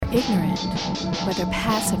ignorant, whether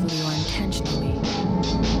passively or intentionally,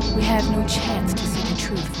 we have no chance to see the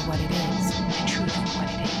truth for what it is. The truth for what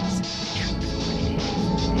it is. The truth for what it is.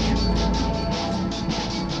 The truth for what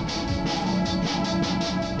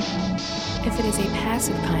it is. If it is a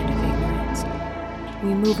passive kind of ignorance,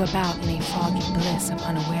 we move about in a foggy bliss of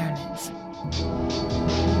unawareness.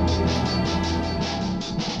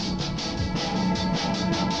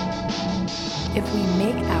 If we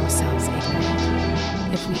make ourselves ignorant,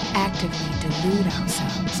 if we actively delude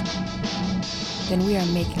ourselves, then we are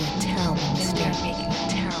making a terrible mistake.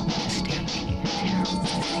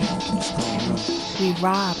 We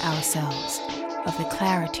rob ourselves of the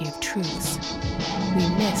clarity of truths. We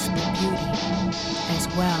miss the beauty as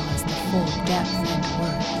well as the full depth and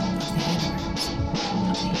worth of the universe.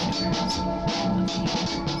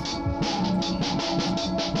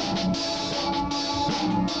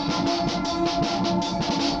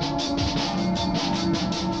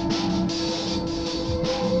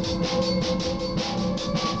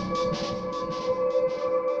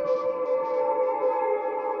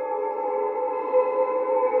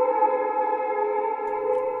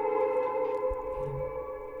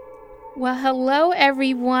 Well, hello,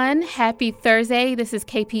 everyone. Happy Thursday. This is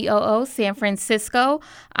KPOO San Francisco.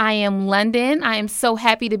 I am London. I am so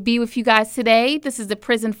happy to be with you guys today. This is the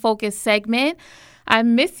Prison Focus segment. I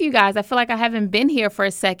miss you guys. I feel like I haven't been here for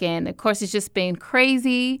a second. Of course, it's just been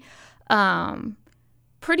crazy.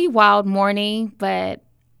 Pretty wild morning, but,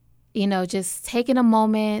 just taking a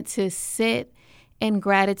moment to sit in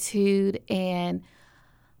gratitude and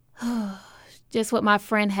just what my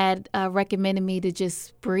friend had recommended me to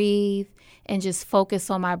just breathe and just focus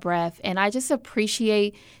on my breath. And I just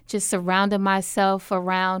appreciate just surrounding myself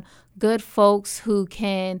around good folks who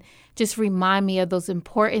can just remind me of those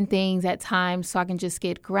important things at times so I can just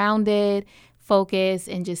get grounded, focus,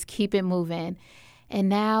 and just keep it moving. And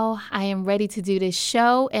now I am ready to do this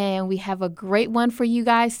show, and we have a great one for you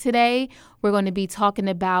guys today. We're going to be talking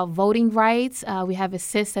about voting rights. We have a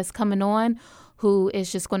sis that's coming on who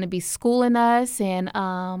is just going to be schooling us, and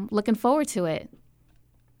looking forward to it.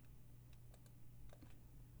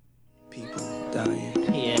 People dying.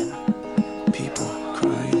 Yeah. People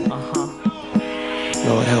crying.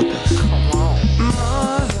 Lord help us. Come on.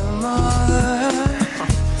 Mother,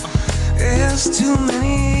 there's too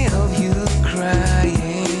many of you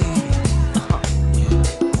crying.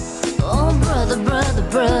 Oh, brother,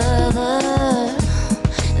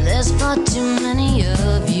 there's far too many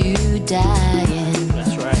of you dying.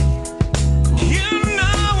 That's right. You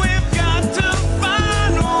know we've got to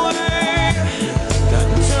find a way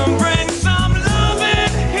to bring some love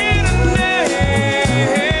in here today.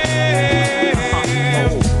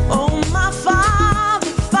 Oh, my Father,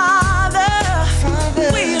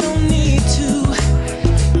 we don't need to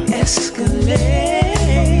escalate.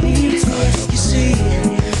 You see,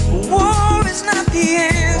 war is not the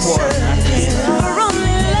answer. Our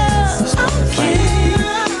only love can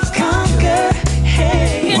conquer.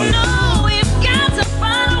 Hey, you know we've got to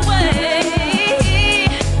find a way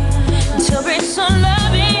to bring some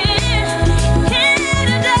love in here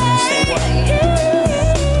today.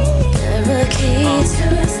 Barricades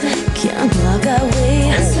can't block our way.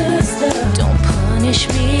 Don't punish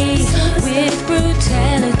me with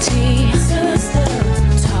brutality.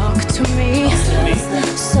 Talk to me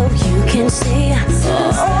so you can see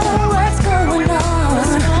what's going on.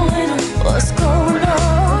 What's going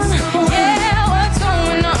on? Yeah, what's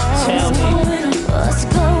going on? Tell me. What's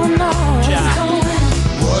going on?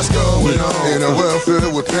 What's going on in a world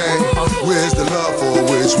filled with pain? Where's the love for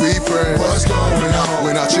which we pray? What's going on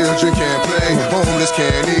when our children can't play? Homeless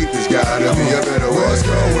can't eat, there's gotta be a better way. What's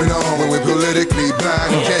going on when we're politically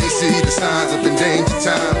blind? Can't see the signs of endangered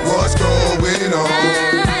time. What's going on?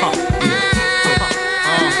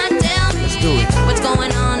 Tell me what's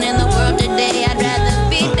going on in the world today. I'd rather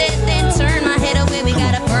be dead than turn my head away. We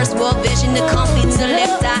got a first world vision to complete, to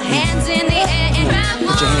lift our hands in the air and rap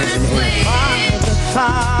on this way.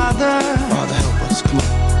 Father, help us. Come on.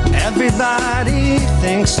 everybody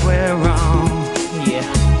thinks we're wrong. Yeah.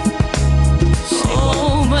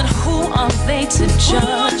 Oh, but who are they to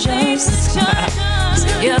judge us?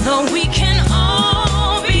 Together we can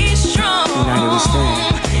all be strong. United we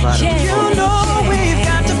stand. You know we've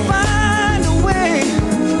got to find a way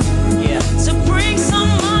to bring some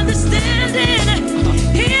understanding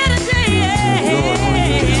here today.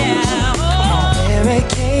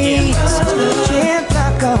 Barricades can't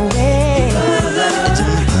block our way.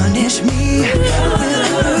 Don't punish me with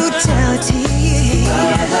brutality.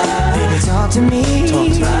 Baby, talk to me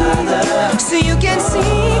so you can see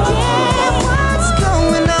what's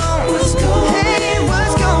going on. Hey,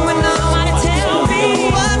 what's going on? Tell me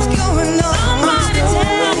what's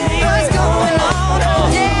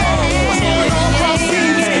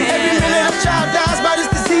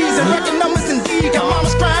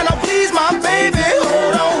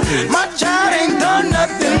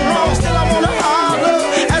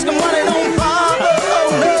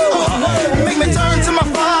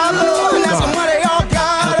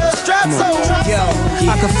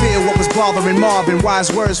father and Marvin.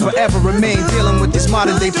 Wise words forever remain. Dealing with these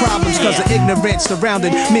modern day problems cause of ignorance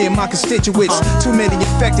surrounding me and my constituents. Too many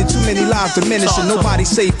infected, too many lives diminishing. Nobody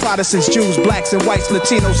save Protestants, Jews, blacks and whites,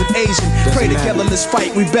 Latinos and Asians. Pray together, let's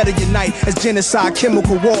fight. We better unite as genocide,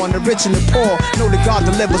 chemical war, and the rich and the poor. Know that God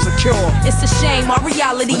delivers a cure. It's a shame, our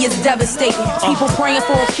reality is devastating. People praying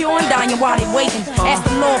for a cure and dying while they waiting. Ask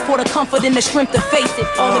the Lord for the comfort and the strength to face it.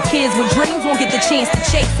 All the kids with dreams won't get the chance to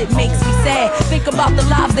chase it. Makes me sad. Think about the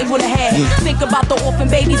lives they would've had. Think about the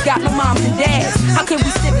orphan babies got no moms and dads. How can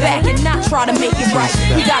we sit back and not try to make it right?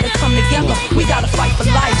 We gotta come together. We gotta fight for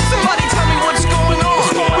life. Somebody tell me what's going on.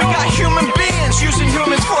 We got human beings using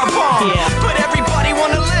humans for a bomb. But everybody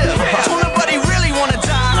wanna live. Don't nobody really wanna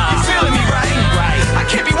die. You feeling me, right? I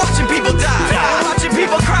can't be watching people die. Watching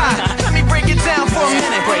people cry. Let me break it down for a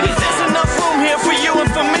minute. There's enough room here for you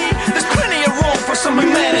and for me. There's plenty of room for some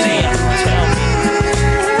humanity.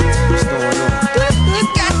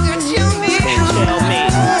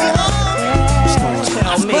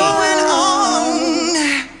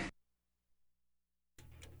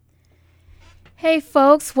 Hey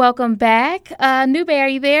folks, welcome back. Nube, are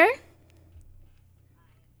you there?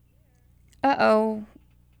 Uh-oh.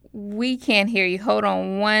 We can't hear you. Hold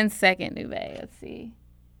on one second, Nube. Let's see.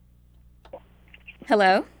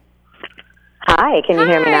 Hello? Hi, can you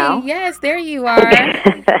hear me now? Yes, there you are.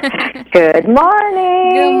 Good morning.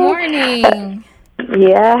 Good morning.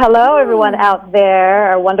 Yeah, hello everyone out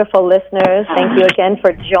there, our wonderful listeners. Thank you again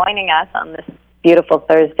for joining us on this beautiful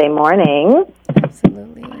Thursday morning. Absolutely.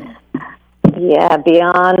 Yeah,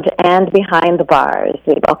 beyond and behind the bars,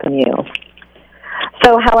 we welcome you.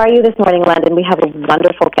 So how are you this morning, Landon? We have a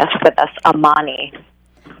wonderful guest with us, Amani.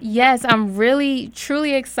 Yes, I'm really,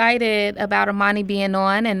 truly excited about Amani being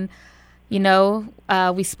on. And, you know,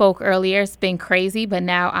 we spoke earlier. It's been crazy, but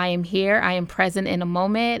now I am here. I am present in a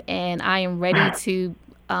moment, and I am ready to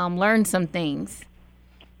learn some things.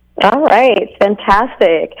 All right,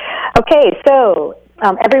 fantastic. Okay, so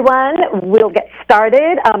everyone, we'll get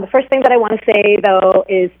started. The first thing that I want to say, though,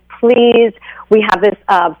 is please, we have this,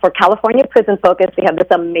 for California Prison Focus, we have this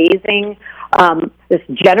amazing, this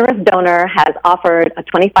generous donor has offered a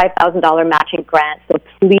 $25,000 matching grant. So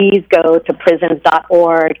please go to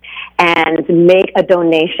prisons.org and make a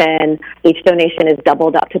donation. Each donation is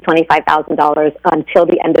doubled up to $25,000 until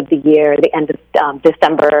the end of the year, the end of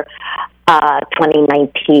December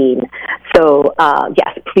 2019. So,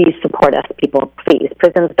 yes, please support us, people, please.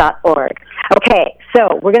 Prisons.org. Okay,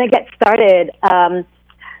 so we're going to get started.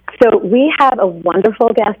 So we have a wonderful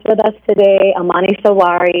guest with us today, Amani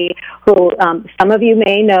Sawari, who some of you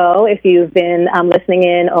may know if you've been listening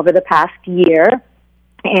in over the past year.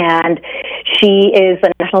 And she is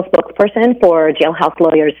the national spokesperson for Jailhouse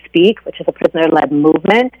Lawyers Speak, which is a prisoner-led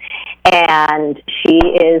movement. And she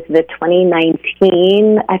is the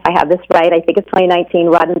 2019, if I have this right, I think it's 2019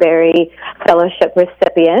 Roddenberry Fellowship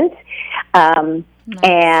recipient. Nice.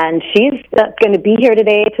 And she's going to be here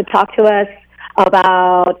today to talk to us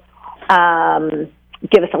about,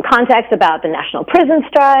 give us some context about the national prison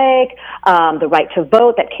strike, the right to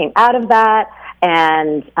vote that came out of that.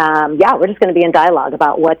 And, yeah, we're just going to be in dialogue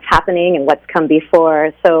about what's happening and what's come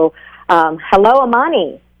before. So, hello,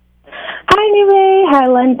 Amani. Hi, Nube. Hi,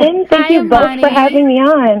 London. Thank you both for having me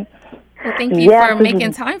on. Well, thank you for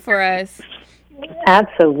making time for us.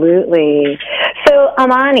 Absolutely. So,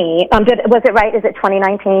 Amani, was it right? Is it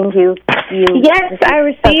 2019? Yes, I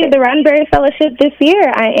received the Roddenberry Fellowship this year.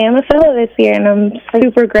 I am a fellow this year, and I'm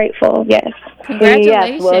super grateful. Yes. Congratulations.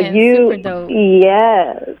 Yes, well, super dope.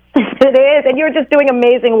 Yes, it is. And you're just doing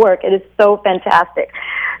amazing work. It is so fantastic.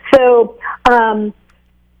 So,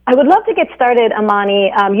 I would love to get started,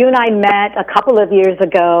 Amani. You and I met a couple of years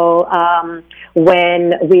ago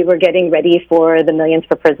when we were getting ready for the Millions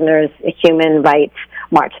for Prisoners Human Rights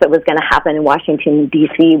March that was going to happen in Washington,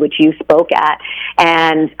 D.C., which you spoke at.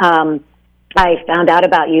 And I found out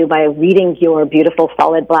about you by reading your beautiful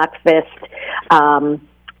Solid Black Fist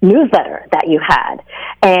newsletter that you had.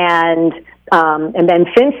 And then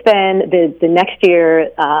since then, the next year,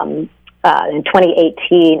 in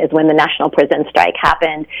 2018 is when the national prison strike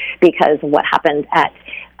happened because of what happened at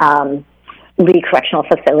Lee Correctional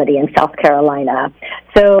Facility in South Carolina.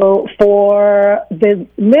 So for the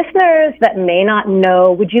listeners that may not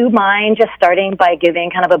know, would you mind just starting by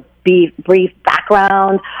giving kind of a brief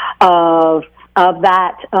background of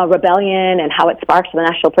that rebellion and how it sparked the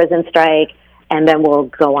national prison strike, and then we'll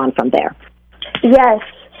go on from there. Yes.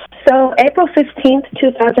 So April 15th,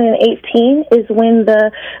 2018 is when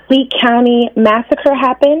the Lee County massacre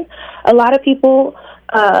happened. A lot of people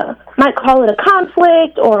might call it a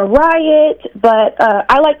conflict or a riot, but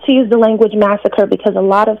I like to use the language massacre because a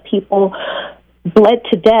lot of people bled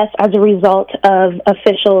to death as a result of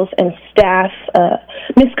officials and staff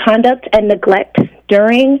misconduct and neglect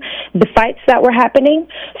during the fights that were happening.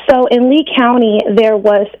 So in Lee County, there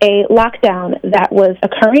was a lockdown that was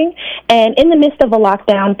occurring, and in the midst of a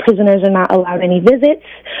lockdown, prisoners are not allowed any visits,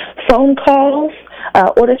 phone calls,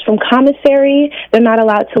 orders from commissary. They're not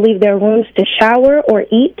allowed to leave their rooms to shower or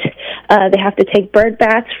eat. They have to take bird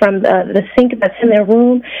baths from the sink that's in their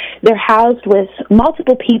room. They're housed with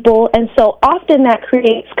multiple people, and so often that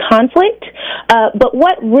creates conflict. But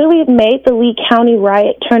what really made the Lee County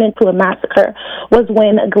riot turn into a massacre was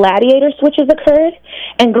when gladiator switches occurred.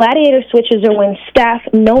 And gladiator switches are when staff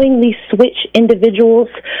knowingly switch individuals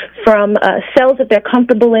from cells that they're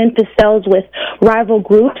comfortable in to cells with rival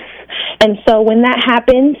groups. And so when that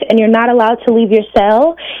happens and you're not allowed to leave your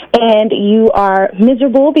cell and you are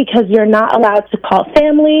miserable because you're not allowed to call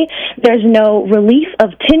family, there's no relief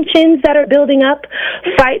of tensions that are building up,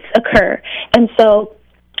 fights occur. And so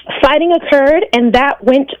fighting occurred, and that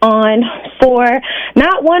went on for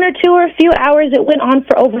not 1 or 2 or a few hours. It went on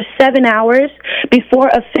for over 7 hours before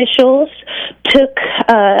officials took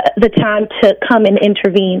the time to come and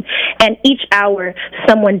intervene. And each hour,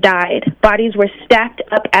 someone died. Bodies were stacked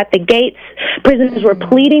up at the gates. Prisoners were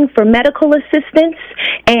pleading for medical assistance,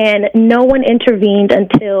 and no one intervened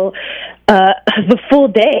until the full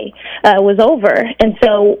day was over. And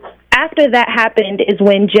so after that happened is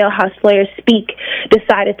when Jailhouse Lawyers Speak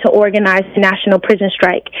decided to organize the national prison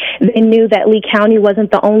strike. They knew that Lee County wasn't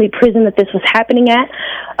the only prison that this was happening at.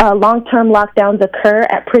 Long-term lockdowns occur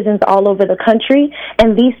at prisons all over the country,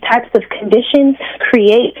 and these types of conditions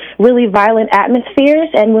create really violent atmospheres.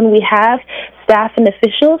 And when we have staff and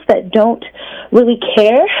officials that don't really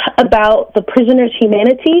care about the prisoner's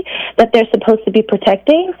humanity that they're supposed to be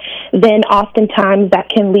protecting, then oftentimes that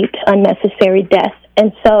can lead to unnecessary death.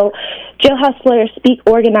 And so Jailhouse Lawyers Speak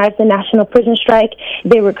organized the national prison strike.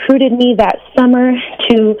 They recruited me that summer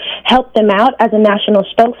to help them out as a national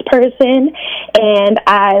spokesperson, and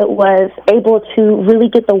I was able to really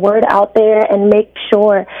get the word out there and make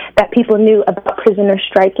sure that people knew about prisoners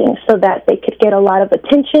striking so that they could get a lot of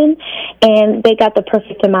attention, and they got the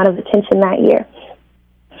perfect amount of attention that year.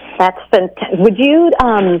 That's fantastic. Would you,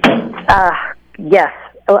 yes.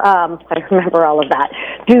 I remember all of that.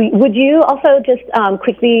 Would you also just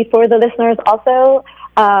quickly for the listeners also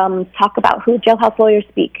talk about who Jailhouse Lawyers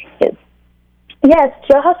Speak is? Yes,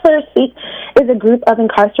 Jailhouse Lawyers Speak is a group of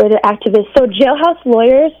incarcerated activists. So Jailhouse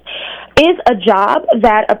Lawyers is a job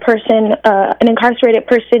that a person, an incarcerated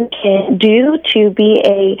person can do to be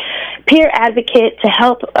a peer advocate to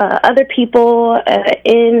help other people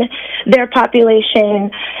in their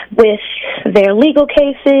population with their legal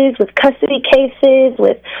cases, with custody cases,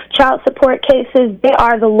 with child support cases. They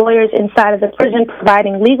are the lawyers inside of the prison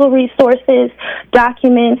providing legal resources,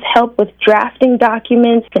 documents, help with drafting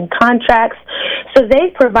documents and contracts. So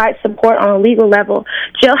they provide support on a legal level.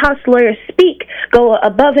 Jailhouse Lawyers Speak go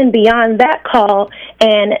above and beyond that call,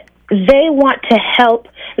 and they want to help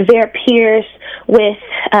their peers with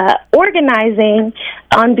organizing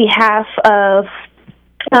on behalf of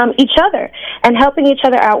each other and helping each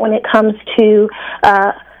other out when it comes to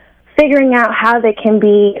figuring out how they can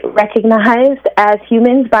be recognized as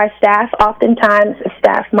humans by staff. Oftentimes,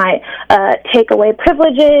 staff might take away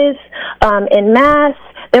privileges en masse.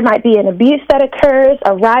 There might be an abuse that occurs,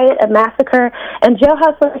 a riot, a massacre, and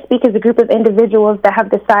Jailhouse Lawyers Speak is a group of individuals that have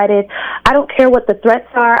decided, I don't care what the threats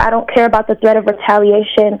are, I don't care about the threat of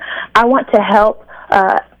retaliation, I want to help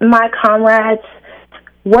my comrades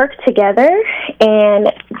work together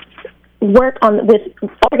and work with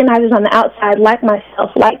organizers on the outside like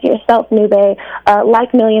myself, like yourself, Nube,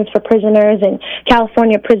 like Millions for Prisoners and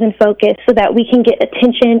California Prison Focus, so that we can get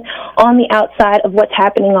attention on the outside of what's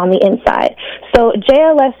happening on the inside. So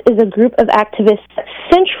JLS is a group of activists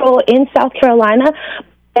central in South Carolina.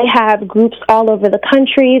 They have groups all over the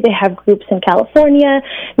country. They have groups in California,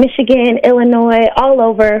 Michigan, Illinois, all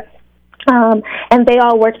over. And they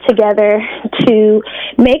all work together to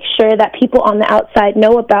make sure that people on the outside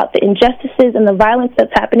know about the injustices and the violence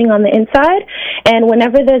that's happening on the inside. And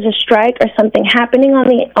whenever there's a strike or something happening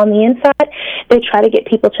on the inside, they try to get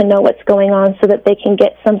people to know what's going on so that they can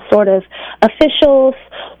get some sort of officials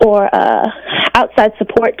or outside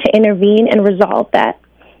support to intervene and resolve that.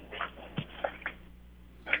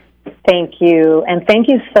 Thank you, and thank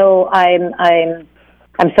you. So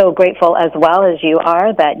I'm so grateful as well as you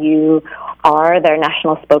are that you are their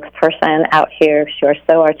national spokesperson out here. You're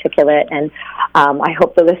so articulate, and I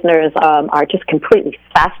hope the listeners are just completely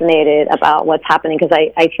fascinated about what's happening, because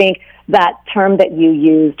I think that term that you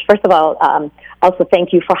used, first of all, also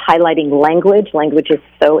thank you for highlighting language. Language is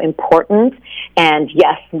so important, and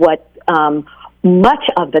yes, what much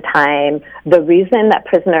of the time, the reason that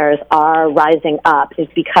prisoners are rising up is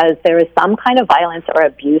because there is some kind of violence or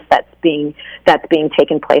abuse that's being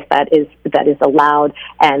taken place that is allowed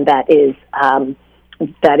and that is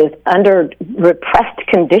under repressed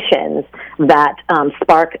conditions that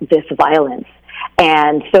spark this violence,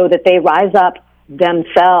 and so that they rise up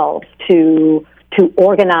themselves to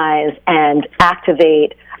organize and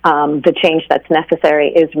activate the change that's necessary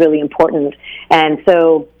is really important. And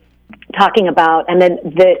so, talking about, and then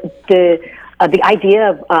the idea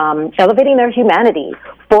of elevating their humanity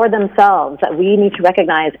for themselves, that we need to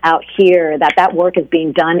recognize out here that work is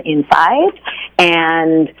being done inside,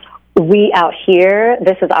 and we out here,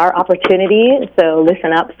 this is our opportunity. So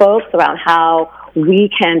listen up, folks, around how we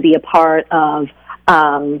can be a part of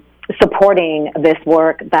supporting this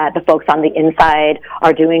work that the folks on the inside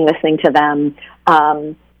are doing, listening to them,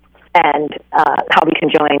 and how we can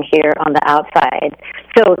join here on the outside.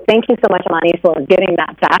 So thank you so much, Amani, for giving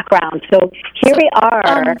that background. So here we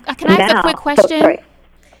are. Can I ask a quick question?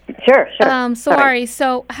 Sure. Sorry.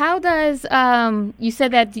 So how does, you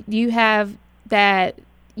said that you have that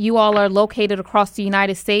you all are located across the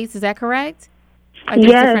United States, is that correct? Like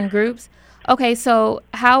there's different groups? Okay, so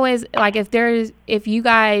how is, like, if there's a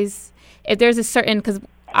certain, because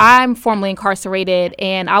I'm formerly incarcerated,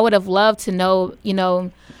 and I would have loved to know,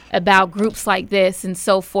 about groups like this and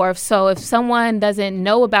so forth. So if someone doesn't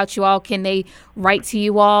know about you all, can they write to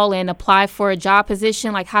you all and apply for a job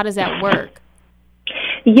position? Like, how does that work?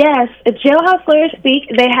 Yes, Jailhouse Lawyers Speak,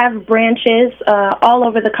 they have branches all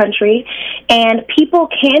over the country, and people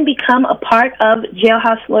can become a part of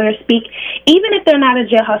Jailhouse Lawyers Speak. Even if they're not a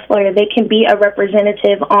jailhouse lawyer, they can be a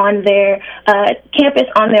representative on their campus,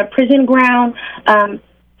 on their prison ground.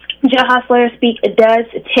 Jailhouse Lawyers Speak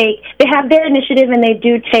they have their initiative, and they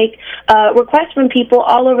do take requests from people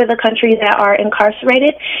all over the country that are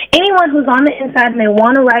incarcerated. Anyone who's on the inside and they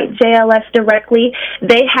want to write JLS directly,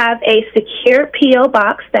 they have a secure P.O.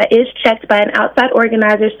 box that is checked by an outside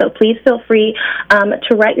organizer, so please feel free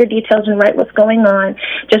to write your details and write what's going on.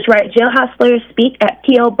 Just write Jailhouse Lawyers Speak at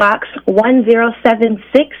P.O. Box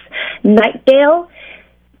 1076, Knightdale,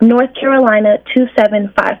 North Carolina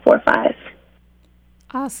 27545.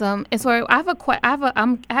 Awesome. And so I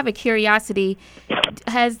have a curiosity.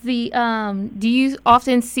 Has the do you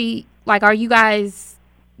often see, like, do you guys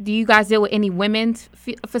deal with any women's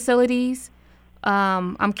facilities?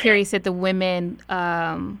 I'm curious if the women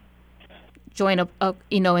join up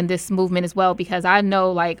in this movement as well, because I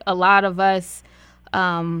know, like, a lot of us,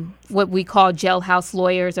 what we call jailhouse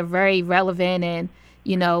lawyers, are very relevant, and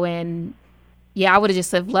I would have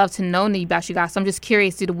just loved to know about you guys. So I'm just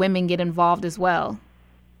curious, do the women get involved as well?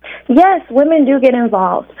 Yes, women do get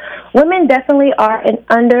involved. Women definitely are an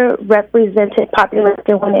underrepresented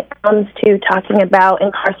population when it comes to talking about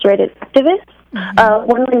incarcerated activists.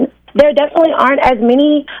 Women, there definitely aren't as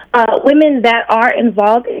many women that are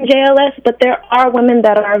involved in JLS, but there are women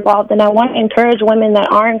that are involved, and I want to encourage women that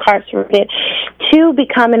are incarcerated to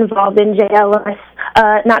become involved in JLS,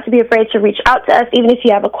 not to be afraid to reach out to us, even if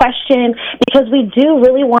you have a question, because we do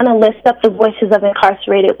really want to lift up the voices of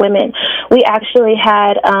incarcerated women. We actually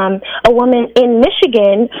had a woman in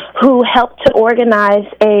Michigan who helped to organize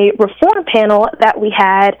a reform panel that we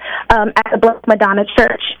had at the Black Madonna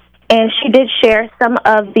Church. And she did share some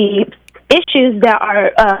of the issues that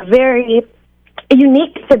are very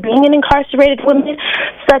unique to being an incarcerated woman,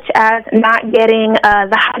 such as not getting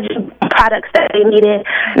the hygiene products that they needed,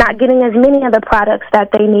 not getting as many of the products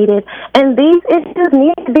that they needed. And these issues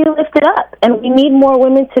need to be lifted up, and we need more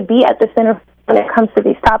women to be at the center when it comes to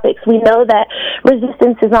these topics. We know that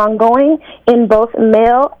resistance is ongoing in both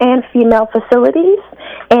male and female facilities,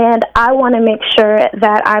 and I want to make sure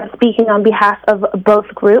that I'm speaking on behalf of both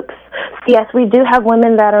groups. Yes, we do have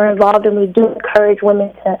women that are involved, and we do encourage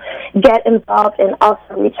women to get involved and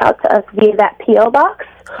also reach out to us via that P.O. box.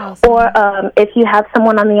 Awesome. Or if you have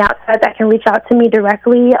someone on the outside that can reach out to me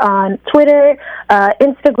directly on Twitter,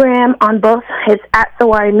 Instagram, on both, it's at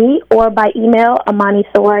SawariMe, or by email,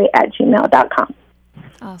 amanisawari@gmail.com.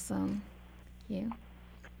 Awesome. Thank you.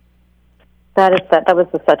 That was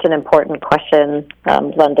such an important question,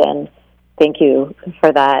 London. Thank you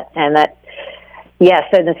for that. And that, yes,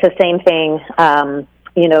 and it's the same thing.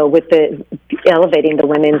 With the elevating the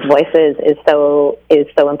women's voices is so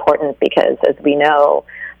important, because, as we know,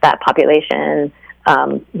 that population,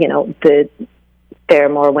 there are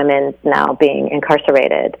more women now being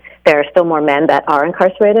incarcerated. There are still more men that are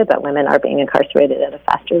incarcerated, but women are being incarcerated at a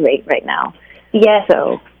faster rate right now. Yes.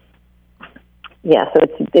 So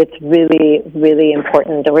it's really, really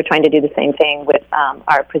important. And we're trying to do the same thing with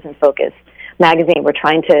our Prison Focus magazine. We're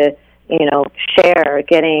trying to, share,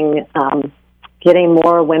 getting getting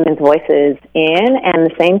more women's voices in, and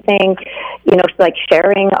the same thing, like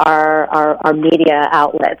sharing our media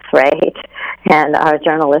outlets, right, and our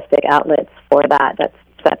journalistic outlets for that.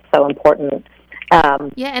 That's so important.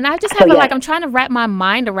 And I just have I'm trying to wrap my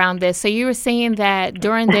mind around this. So you were saying that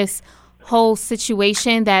during this whole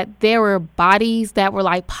situation that there were bodies that were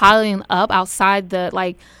like piling up outside the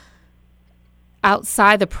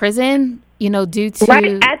prison, due to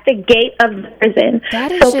right at the gate of the prison.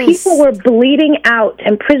 So people were bleeding out,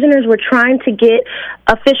 and prisoners were trying to get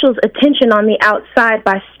officials' attention on the outside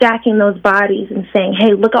by stacking those bodies and saying,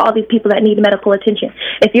 "Hey, look at all these people that need medical attention.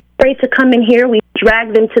 If you're afraid to come in here, we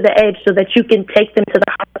drag them to the edge so that you can take them to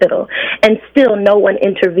the hospital." And still, no one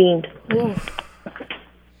intervened.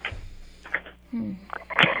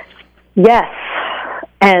 Yes,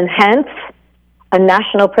 and hence a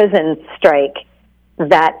national prison strike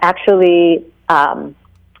that actually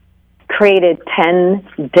created 10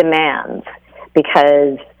 demands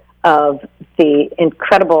because of the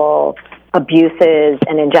incredible abuses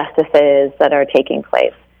and injustices that are taking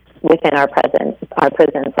place within our prisons,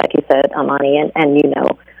 like you said, Amani, and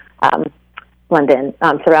London,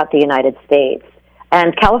 throughout the United States.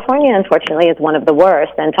 And California, unfortunately, is one of the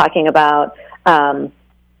worst. And talking about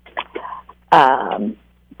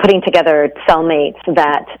putting together cellmates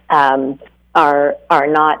that are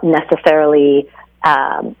not necessarily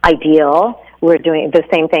ideal. We're doing the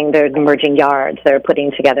same thing. They're merging yards. They're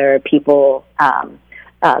putting together people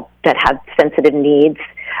that have sensitive needs,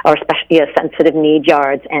 or especially sensitive need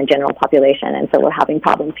yards and general population. And so we're having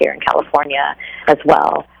problems here in California as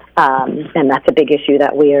well. And that's a big issue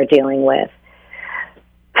that we are dealing with.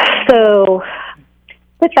 So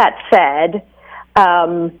with that said,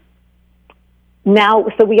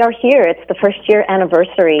 so we are here. It's the first year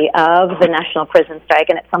anniversary of the National Prison Strike,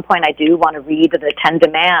 and at some point I do want to read the 10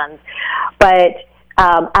 demands. But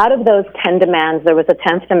out of those 10 demands, there was a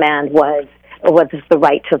 10th demand was the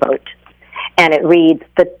right to vote. And it reads,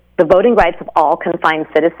 the voting rights of all confined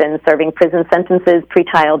citizens serving prison sentences,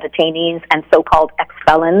 pretrial detainees, and so-called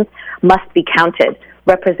ex-felons must be counted.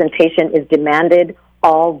 Representation is demanded.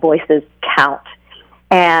 All voices count.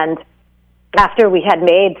 And after we had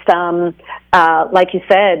made some, like you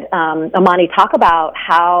said, Amani, talk about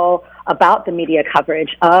the media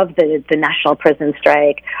coverage of the national prison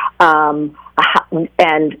strike, and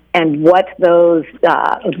what those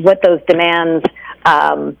demands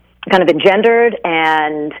kind of engendered,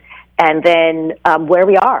 and then where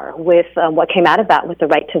we are with what came out of that with the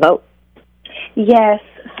right to vote. Yes.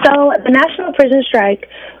 So the National Prison Strike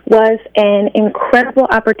was an incredible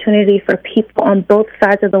opportunity for people on both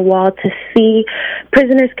sides of the wall to see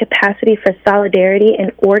prisoners' capacity for solidarity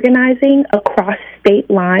and organizing across state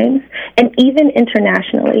lines and even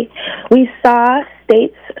internationally. We saw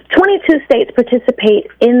 22 states participate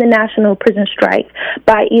in the National Prison Strike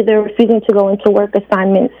by either refusing to go into work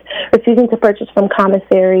assignments, refusing to purchase from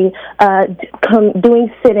commissary, doing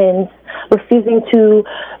sit-ins, refusing to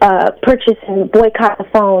purchase and boycott the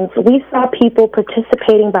phones. We saw people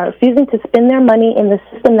participating by refusing to spend their money in the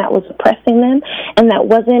system that was oppressing them and that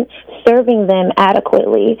wasn't serving them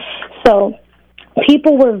adequately. So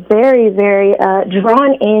people were very, very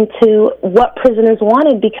drawn into what prisoners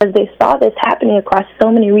wanted because they saw this happening across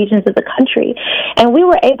so many regions of the country. And we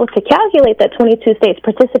were able to calculate that 22 states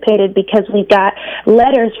participated because we got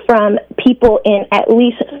letters from people in at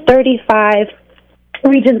least 35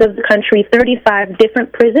 regions of the country, 35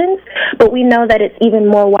 different prisons, but we know that it's even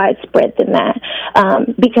more widespread than that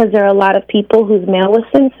because there are a lot of people whose mail was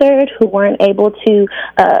censored, who weren't able to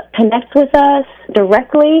connect with us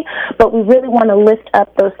directly, but we really want to lift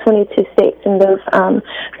up those 22 states and those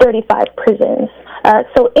 35 prisons.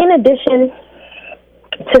 So in addition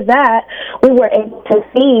to that, we were able to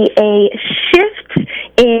see a shift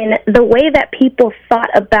in the way that people thought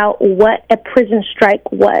about what a prison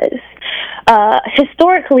strike was.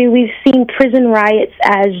 Historically, we've seen prison riots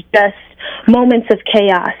as just moments of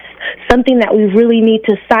chaos, something that we really need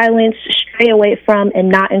to silence, stray away from, and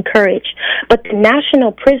not encourage. But the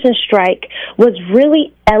National Prison Strike was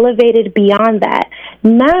really elevated beyond that.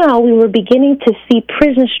 Now we were beginning to see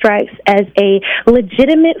prison strikes as a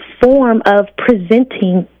legitimate form of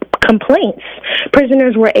presenting complaints.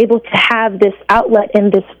 Prisoners were able to have this outlet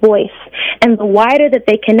and this voice. And the wider that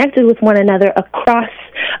they connected with one another across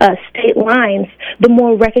state lines, the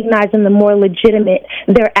more recognized and the more legitimate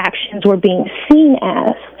their actions were being seen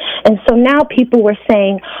as. And so now people were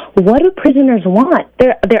saying, what do prisoners want?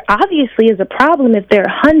 There obviously is a problem if there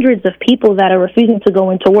are hundreds of people that are refusing to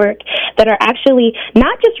go into work, that are actually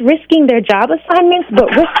not just risking their job assignments, but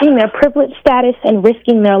risking their privilege status and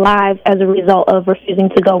risking their lives as a result of refusing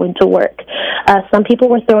to go into work. Some people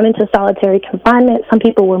were thrown into solitary confinement. Some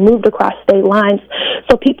people were moved across state lines.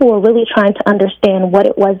 So people were really trying to understand what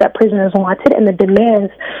it was that prisoners wanted, and the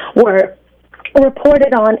demands were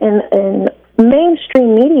reported on in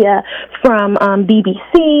mainstream media, from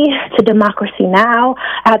BBC to Democracy Now!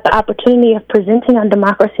 I had the opportunity of presenting on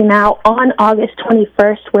Democracy Now! On August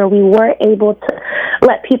 21st, where we were able to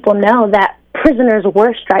let people know that prisoners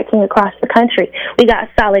were striking across the country. We got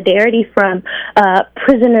solidarity from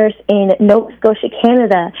prisoners in Nova Scotia,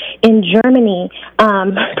 Canada, in Germany.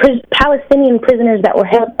 Palestinian prisoners that were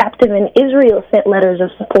held captive in Israel sent letters of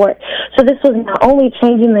support. So this was not only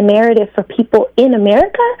changing the narrative for people in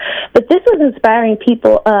America, but this was inspiring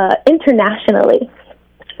people internationally.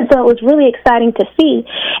 So it was really exciting to see.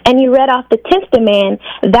 And you read off the 10th demand.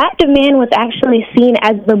 That demand was actually seen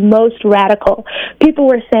as the most radical. People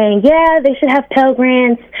were saying, yeah, they should have Pell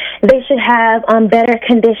Grants, they should have better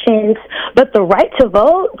conditions, but the right to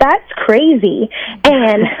vote, that's crazy.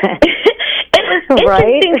 And it was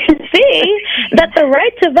interesting to see that the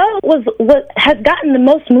right to vote has gotten the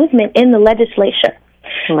most movement in the legislature.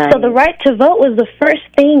 Right. So the right to vote was the first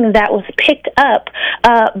thing that was picked up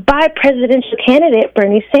by presidential candidate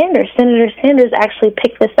Bernie Sanders. Senator Sanders actually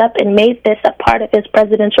picked this up and made this a part of his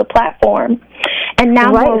presidential platform. And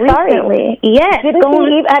now more recently, yes, he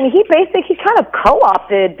basically kind of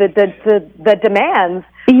co-opted the demands.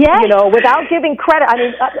 Yes. You know, without giving credit. I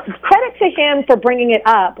mean, credit to him for bringing it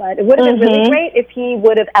up. It would have been really great if he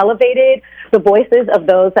would have elevated the voices of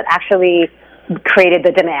those that actually created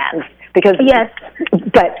the demands. Because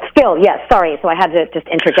but still, yes, sorry, so I had to just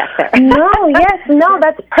interject there. No,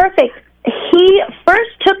 that's perfect. He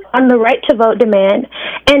first took on the right to vote demand,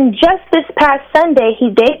 and just this past Sunday, he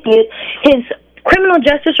debuted his criminal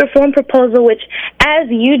justice reform proposal, which, as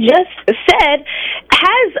you just said,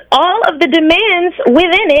 has all of the demands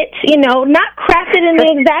within it, not crafted in the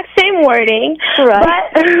exact same wording,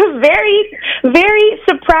 but very, very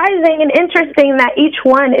surprising and interesting that each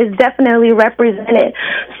one is definitely represented.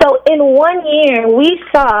 So in 1 year, we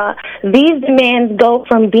saw these demands go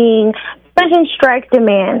from being prison strike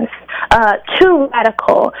demands, too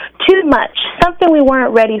radical, too much, something we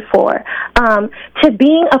weren't ready for, to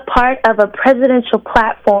being a part of a presidential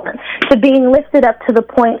platform, to being lifted up to the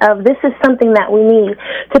point of this is something that we need,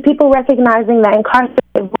 to people recognizing that incarcerated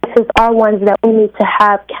voices are ones that we need to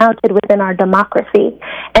have counted within our democracy.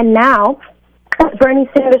 And now, Bernie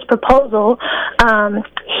Sanders' proposal,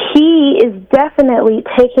 he is definitely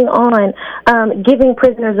taking on giving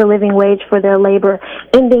prisoners a living wage for their labor,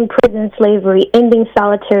 ending prison slavery, ending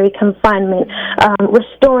solitary confinement,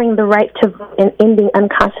 restoring the right to vote, and ending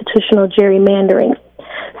unconstitutional gerrymandering.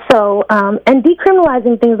 So, and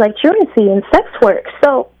decriminalizing things like truancy and sex work.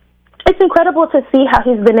 So it's incredible to see how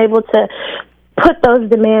he's been able to put those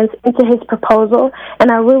demands into his proposal, and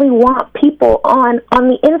I really want people on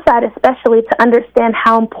the inside especially to understand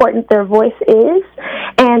how important their voice is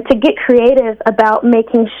and to get creative about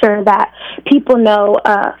making sure that people know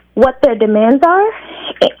what their demands are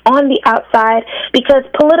on the outside, because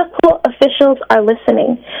political officials are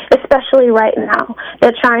listening, especially right now.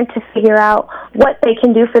 They're trying to figure out what they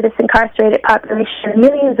can do for this incarcerated population,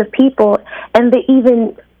 millions of people, and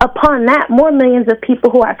upon that, more millions of people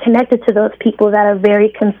who are connected to those people that are very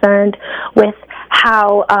concerned with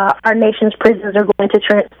how our nation's prisons are going to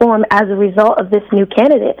transform as a result of this new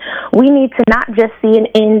candidate. We need to not just see an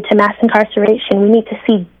end to mass incarceration. We need to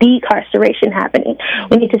see decarceration happening.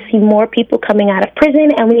 We need to see more people coming out of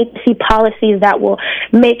prison, and we need to see policies that will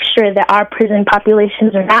make sure that our prison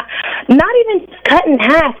populations are not even cut in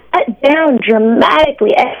half, cut down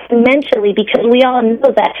dramatically, exponentially, because we all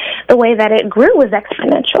know that the way that it grew was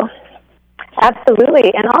exponential.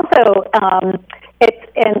 Absolutely. And also,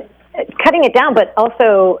 cutting it down, but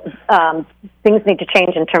also things need to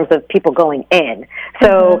change in terms of people going in.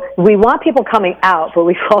 So we want people coming out, but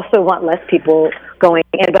we also want less people going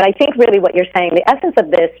in. But I think really what you're saying, the essence of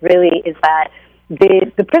this really is that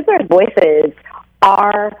the prisoners' voices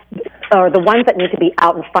are the ones that need to be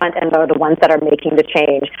out in front and are the ones that are making the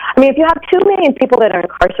change. I mean, if you have 2 million people that are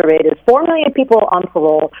incarcerated, 4 million people on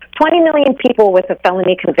parole, 20 million people with a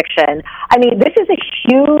felony conviction, I mean, this is a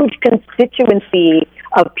huge constituency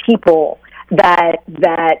of people that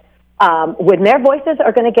when their voices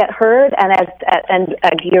are going to get heard, and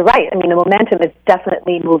you're right. I mean, the momentum is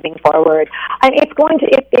definitely moving forward, and it is going to,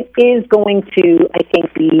 I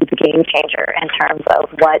think, be the game changer in terms of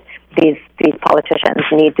what these politicians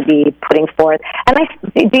need to be putting forth. And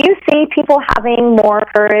do you see people having more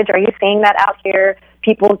courage? Are you seeing that out here?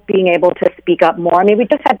 People being able to speak up more. I mean, we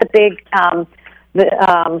just had the big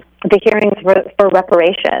the hearings for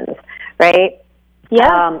reparations, right?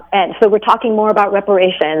 Yeah. And so we're talking more about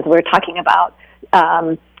reparations. We're talking about.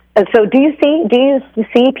 So do you see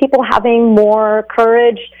people having more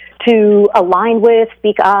courage to align with,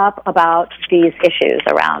 speak up about these issues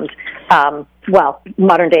around,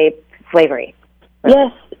 modern day slavery?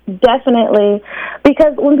 Yes, definitely.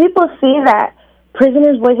 Because when people see that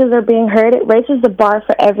prisoners' voices are being heard, it raises the bar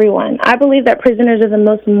for everyone. I believe that prisoners are the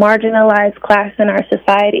most marginalized class in our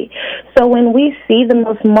society. So when we see the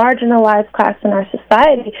most marginalized class in our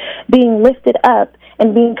society being lifted up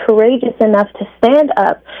and being courageous enough to stand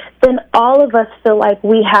up, then all of us feel like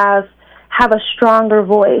we have a stronger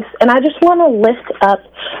voice. And I just want to lift up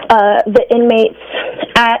the inmates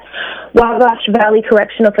at Wabash Valley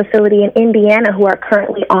Correctional Facility in Indiana who are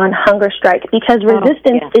currently on hunger strike, because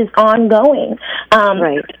resistance is ongoing.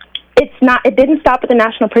 Right. It didn't stop at the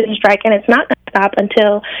national prison strike, and it's not going to stop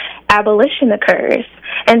until abolition occurs.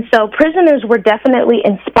 And so prisoners were definitely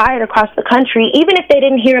inspired across the country, even if they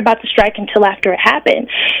didn't hear about the strike until after it happened,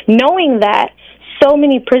 knowing that so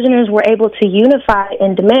many prisoners were able to unify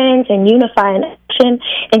in demands and unify in action,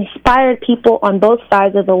 inspired people on both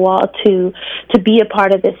sides of the wall to be a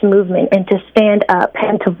part of this movement and to stand up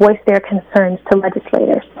and to voice their concerns to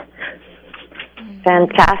legislators.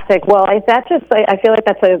 Fantastic. Well, I feel like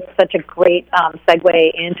that's such a great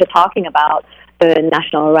segue into talking about the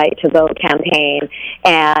National Right to Vote campaign.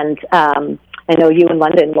 And I know you and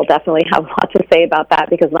London will definitely have a lot to say about that,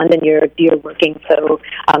 because London, you're working so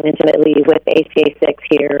intimately with ACA 6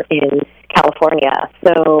 here in California.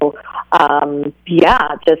 So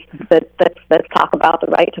let's talk about the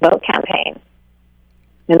Right to Vote campaign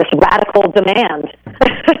and this radical demand.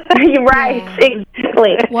 You're right,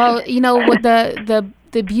 exactly. Well, what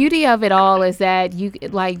the beauty of it all is that you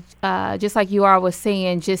just like you was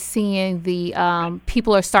saying, just seeing the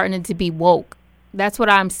people are starting to be woke. That's what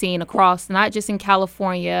I'm seeing across, not just in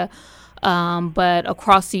California, but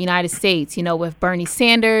across the United States. With Bernie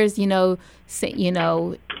Sanders,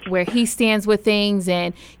 where he stands with things,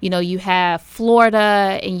 and you have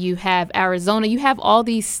Florida and you have Arizona. You have all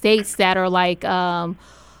these states that are like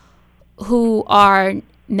who are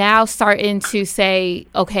now starting to say,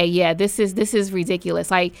 okay, yeah, this is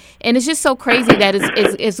ridiculous. Like, and it's just so crazy that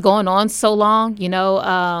it's going on so long.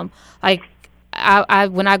 I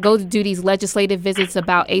when I go to do these legislative visits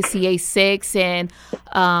about ACA 6, and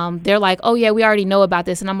they're like, oh yeah, we already know about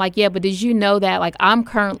this, and I'm like, yeah, but did you know that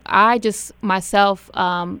I just myself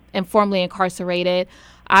am formally incarcerated.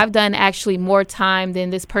 I've done actually more time than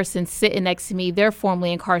this person sitting next to me. They're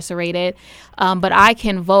formally incarcerated, but I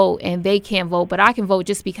can vote and they can't vote, but I can vote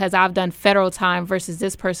just because I've done federal time versus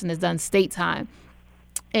this person has done state time.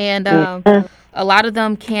 And a lot of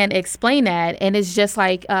them can't explain that, and it's just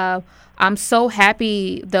like I'm so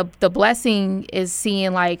happy. The blessing is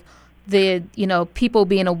seeing like the people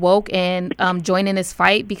being awoke and joining this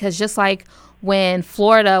fight, because just like when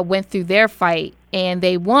Florida went through their fight and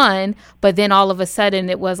they won, but then all of a sudden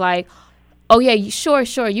it was like, oh yeah, sure,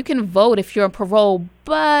 you can vote if you're on parole,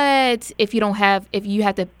 but if you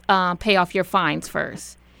have to pay off your fines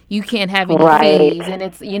first, you can't have any fees, and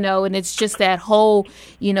it's and it's just that whole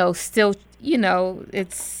still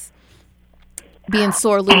it's being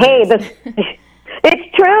sore losers. Hey,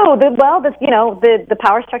 it's true. The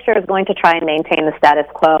power structure is going to try and maintain the status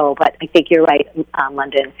quo, but I think you're right,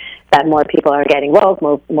 London, that more people are getting woke,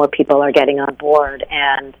 more people are getting on board,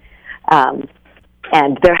 and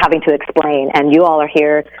they're having to explain, and you all are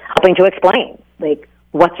here helping to explain, like,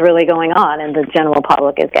 what's really going on, and the general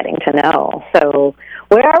public is getting to know. So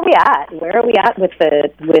where are we at?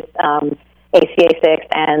 with ACA 6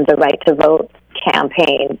 and the Right to Vote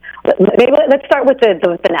campaign? Maybe let's start with the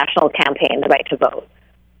national campaign, the Right to Vote.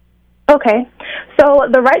 Okay. So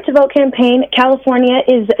the Right to Vote campaign, California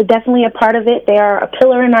is definitely a part of it. They are a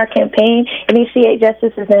pillar in our campaign, and ACA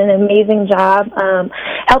Justice is doing an amazing job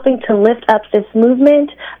helping to lift up this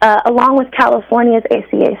movement. Along with California's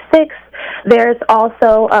ACA 6, there's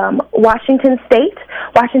also Washington State.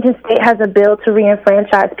 Washington State has a bill to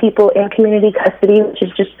re-enfranchise people in community custody, which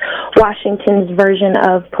is just Washington's version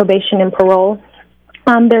of probation and parole.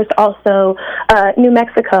 There's also New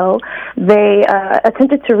Mexico. They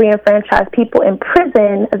attempted to re-enfranchise people in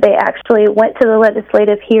prison. They actually went to the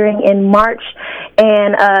legislative hearing in March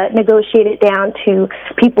and negotiated down to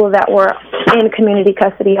people that were in community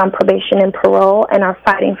custody on probation and parole and are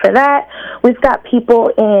fighting for that. We've got people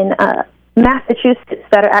in Massachusetts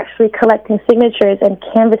that are actually collecting signatures and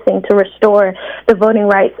canvassing to restore the voting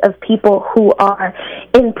rights of people who are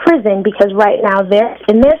in prison, because right now they're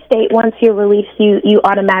in their state, once you're released, you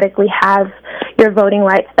automatically have your voting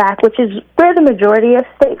rights back, which is where the majority of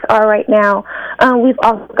states are right now. We've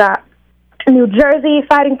also got New Jersey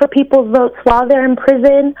fighting for people's votes while they're in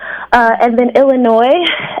prison, and then Illinois.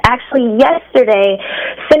 Actually, yesterday,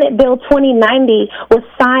 Senate Bill 2090 was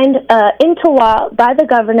signed into law by the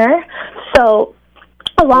governor. So,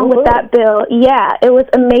 along with that bill, it was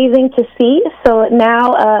amazing to see. So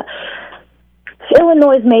now,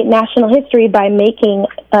 Illinois made national history by making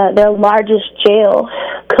their largest jail,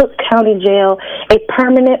 Cook County Jail, a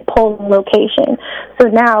permanent polling location. So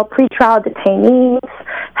now pretrial detainees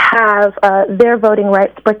have their voting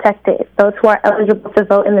rights protected. Those who are eligible to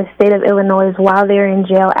vote in the state of Illinois while they're in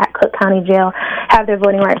jail at Cook County Jail have their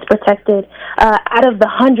voting rights protected. Out of the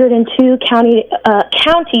 102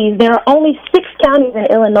 counties, there are only 6 counties in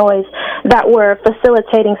Illinois that were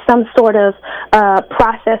facilitating some sort of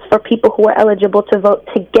process for people who are eligible to vote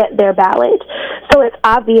to get their ballot. So it's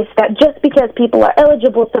obvious that just because people are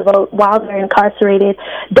eligible to vote while they're incarcerated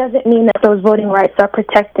doesn't mean that those voting rights are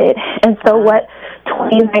protected. And so what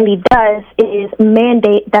 2090 does is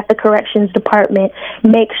mandate that the Corrections Department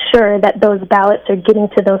make sure that those ballots are getting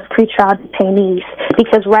to those pretrial detainees,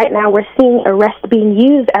 because right now we're seeing arrest being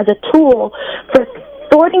used as a tool for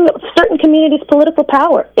thwarting certain communities' political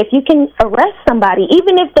power. If you can arrest somebody,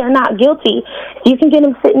 even if they're not guilty, you can get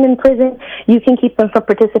them sitting in prison, you can keep them from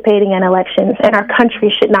participating in elections, and our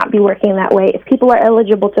country should not be working that way. If people are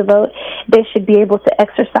eligible to vote, they should be able to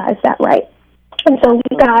exercise that right. And so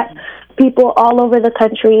we've got people all over the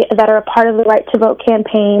country that are a part of the Right to Vote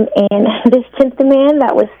campaign, and this 10th Amendment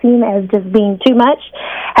that was seen as just being too much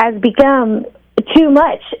has become too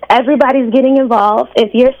much. Everybody's getting involved.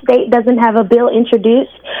 If your state doesn't have a bill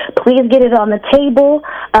introduced, please get it on the table.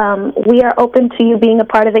 We are open to you being a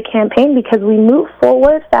part of the campaign because we move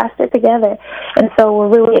forward faster together. And so we're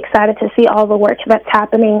really excited to see all the work that's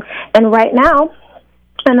happening. And right now,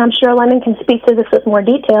 and I'm sure London can speak to this with more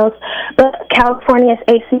details, but California's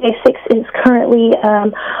ACA 6 is currently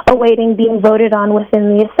awaiting being voted on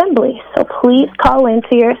within the Assembly. So please call in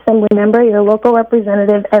to your Assembly member, your local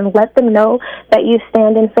representative, and let them know that you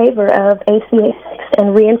stand in favor of ACA 6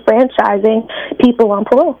 and re-enfranchising people on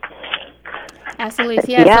parole.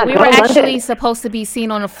 Absolutely. Yeah, so we were actually supposed to be seen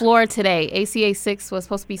on the floor today. ACA 6 was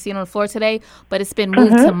supposed to be seen on the floor today, but it's been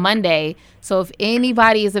moved to Monday. So if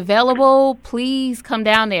anybody is available, please come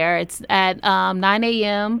down there. It's at 9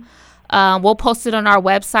 a.m. We'll post it on our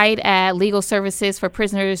website at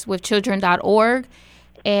legalservicesforprisonerswithchildren.org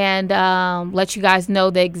and let you guys know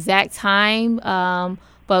the exact time.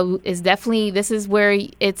 But it's definitely, this is where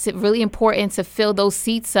it's really important to fill those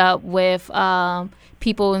seats up with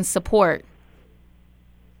people in support.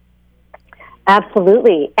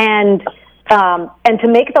 Absolutely, and to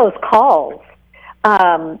make those calls,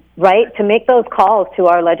 right? To make those calls to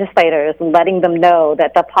our legislators, letting them know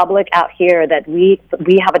that the public out here, that we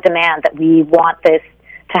have a demand, that we want this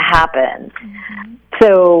to happen. Mm-hmm.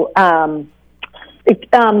 So,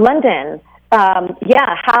 London,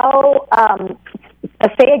 how?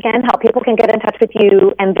 Say again how people can get in touch with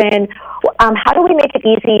you, and then how do we make it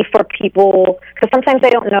easy for people, because sometimes they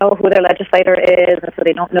don't know who their legislator is, and so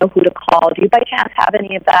they don't know who to call. Do you by chance have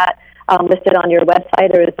any of that listed on your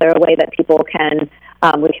website, or is there a way that people can,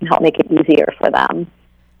 we can help make it easier for them?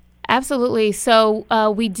 Absolutely. So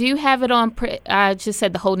we do have it on, I just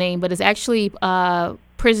said the whole name, but it's actually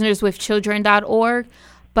prisonerswithchildren.org.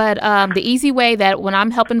 But the easy way that when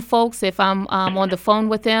I'm helping folks, if I'm on the phone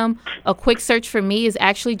with them, a quick search for me is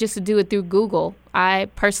actually just to do it through Google. I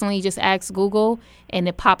personally just ask Google, and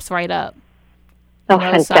it pops right up.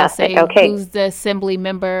 Fantastic. So I say, okay. Who's the assembly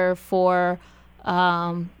member for,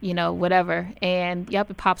 whatever. And,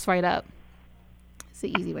 it pops right up. It's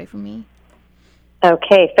the easy way for me.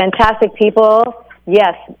 Okay, fantastic, people.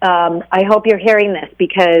 Yes, I hope you're hearing this,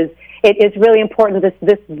 because it is really important.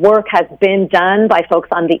 This work has been done by folks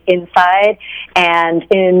on the inside and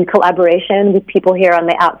in collaboration with people here on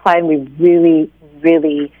the outside. We really,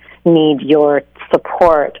 really need your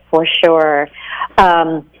support for sure.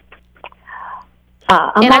 And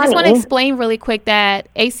I just want to explain really quick that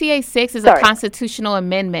ACA 6 is a constitutional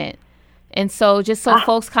amendment. And so just so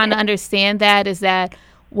folks kind of understand that, is that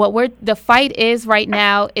the fight is right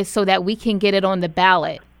now is so that we can get it on the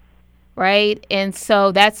ballot. Right. And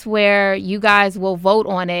so that's where you guys will vote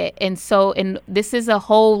on it. And so, and this is a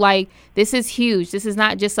whole, this is huge. This is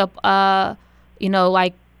not just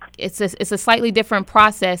it's a slightly different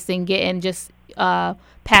process than getting just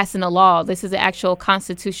passing a law. This is an actual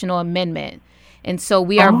constitutional amendment. And so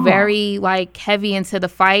we are very like heavy into the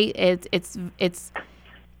fight.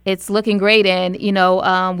 It's looking great. And,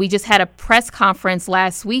 we just had a press conference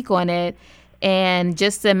last week on it, and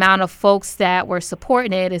just the amount of folks that were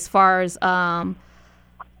supporting it as far as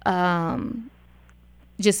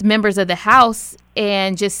just members of the House,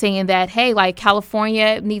 and just saying that, hey, like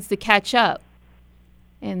California needs to catch up.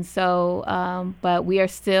 And so, but we are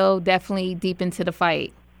still definitely deep into the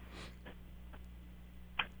fight.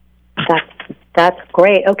 That's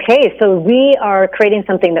great. Okay, so we are creating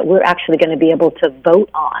something that we're actually going to be able to vote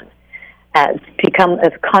on as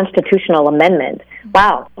a constitutional amendment.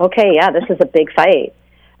 Wow. Okay, yeah, this is a big fight.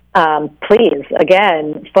 Please,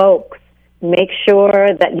 again, folks, make sure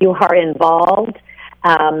that you are involved.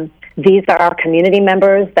 These are our community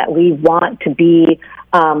members that we want to be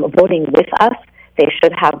voting with us. They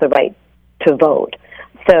should have the right to vote.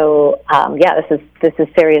 So, this is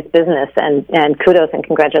serious business, and kudos and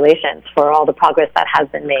congratulations for all the progress that has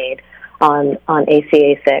been made on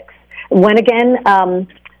ACA 6. When again,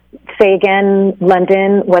 say again,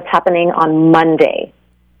 London, what's happening on Monday?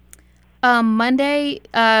 Monday,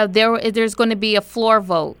 there's going to be a floor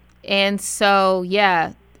vote. And so,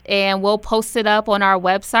 and we'll post it up on our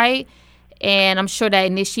website, and I'm sure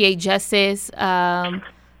that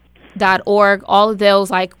InitiateJustice.org, all of those,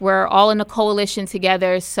 like, we're all in a coalition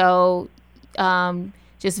together. So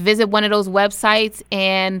just visit one of those websites,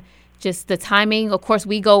 and just the timing. Of course,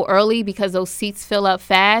 we go early because those seats fill up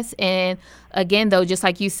fast. And again, though, just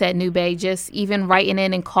like you said, Nube, just even writing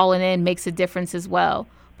in and calling in makes a difference as well.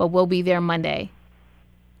 But we'll be there Monday.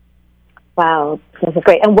 Wow, this is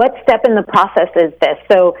great. And what step in the process is this?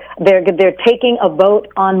 So they're taking a vote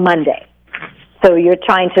on Monday. So you're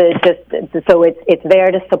trying to it's there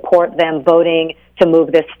to support them voting to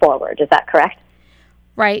move this forward. Is that correct?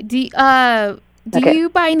 Right. Do you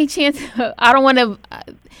by any chance? I don't want to.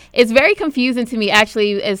 It's very confusing to me,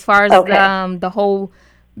 actually, as far as the whole,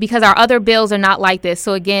 because our other bills are not like this.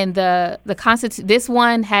 So again, the this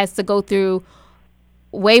one has to go through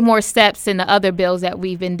way more steps than the other bills that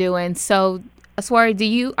we've been doing. So,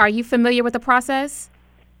 Aswari, are you familiar with the process?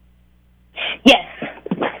 Yes.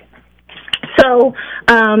 So,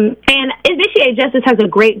 and Initiate Justice has a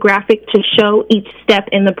great graphic to show each step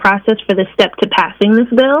in the process for the step to passing this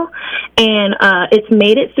bill. And it's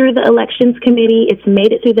made it through the Elections Committee. It's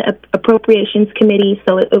made it through the Appropriations Committee.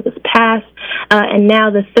 So it was passed. And now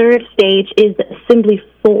the third stage is the Assembly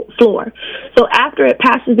floor. So after it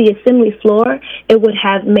passes the Assembly floor, it would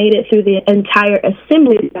have made it through the entire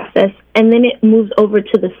Assembly process, and then it moves over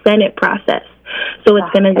to the Senate process. So it's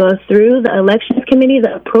going to go through the Elections Committee,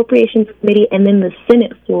 the Appropriations Committee, and then the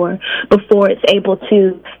Senate floor before it's able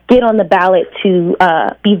to get on the ballot to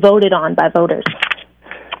be voted on by voters.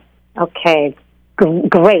 Okay,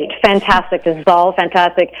 great, fantastic. This is all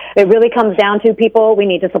fantastic. It really comes down to, people, we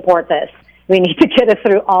need to support this. We need to get us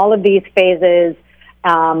through all of these phases,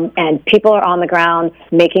 and people are on the ground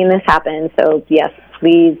making this happen. So, yes,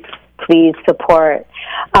 please support.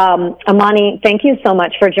 Amani, thank you so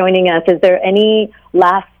much for joining us. Is there any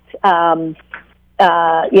last, do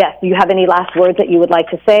you have any last words that you would like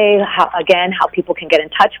to say? How people can get in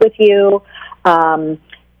touch with you?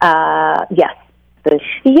 Yes.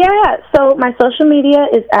 Yeah, so my social media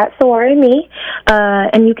is at SawariMe,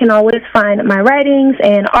 and you can always find my writings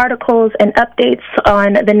and articles and updates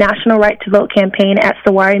on the National Right to Vote campaign at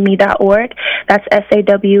sawarimi.org. That's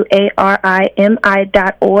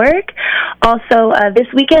SAWARIMI.org. Also, this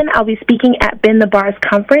weekend I'll be speaking at Bend the Bars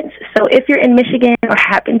Conference, so if you're in Michigan or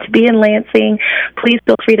happen to be in Lansing, please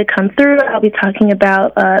feel free to come through. I'll be talking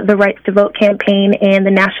about the Rights to Vote campaign and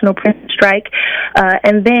the National Prison Strike.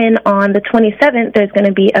 And then on the 27th, there's going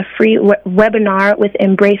to be a free webinar with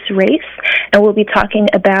Embrace Race, and we'll be talking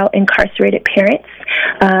about incarcerated parents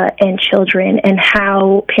and children, and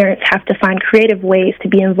how parents have to find creative ways to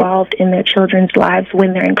be involved in their children's lives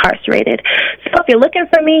when they're incarcerated. So if you're looking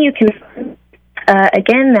for me, you can,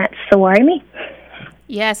 again, that's SawariMe.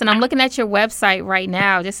 Yes, and I'm looking at your website right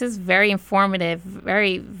now. This is very informative,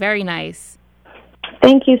 very, very nice.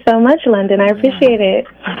 Thank you so much, London. I appreciate it.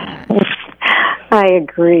 I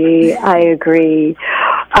agree.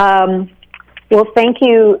 Well, thank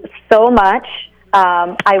you so much.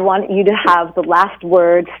 I want you to have the last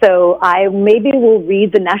word, so I maybe will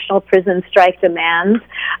read the National Prison Strike demands.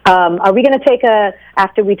 Are we going to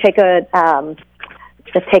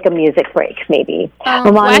let's take a music break, maybe?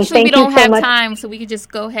 Actually, we don't have time, so we could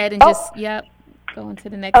just go ahead and go into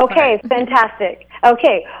the next part. Okay, fantastic.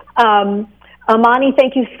 Okay. Amani,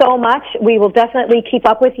 thank you so much. We will definitely keep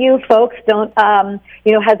up with you, folks. Don't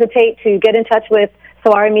hesitate to get in touch with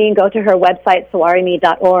SawariMe and go to her website,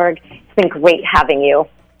 sawarimi.org. It's been great having you.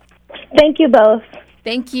 Thank you both.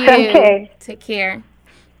 Thank you. Okay. Take care.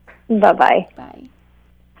 Bye-bye. Bye.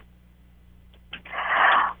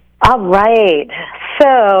 All right.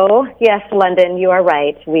 So, yes, London, you are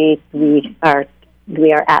right. We are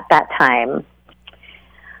at that time.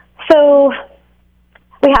 So,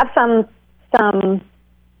 we have some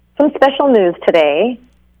special news today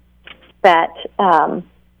that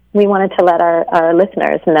we wanted to let our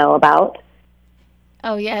listeners know about.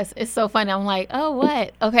 Oh, yes. It's so funny. I'm like, oh,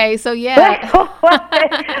 what? Okay, so yeah.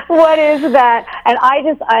 What is that? And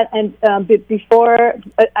before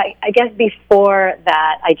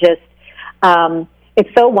that,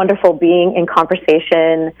 it's so wonderful being in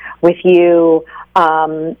conversation with you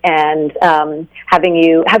and having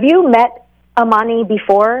you. Have you met Amani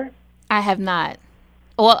before? I have not.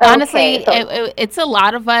 Well, Okay, honestly, so- it's a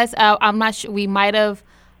lot of us. I'm not sure. We might have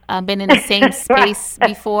been in the same space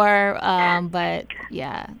before, but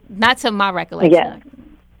yeah, not to my recollection. Yeah.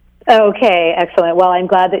 Okay, excellent. Well, I'm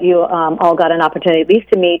glad that you all got an opportunity at least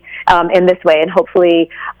to meet in this way, and hopefully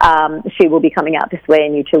she will be coming out this way,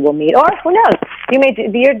 and you two will meet. Or who knows?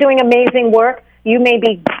 You're doing amazing work. You may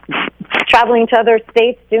be traveling to other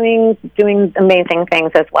states, doing amazing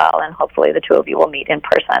things as well, and hopefully the two of you will meet in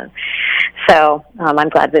person. So I'm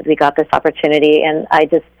glad that we got this opportunity, and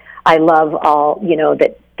I love all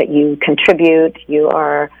that you contribute. You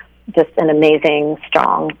are just an amazing,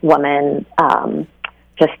 strong woman.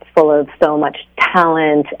 Just full of so much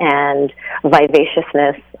talent and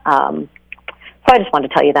vivaciousness. So I just wanted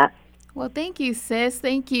to tell you that. Well, thank you, sis.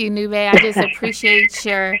 Thank you, Nube. I just appreciate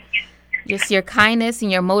your kindness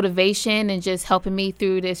and your motivation and just helping me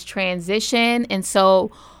through this transition. And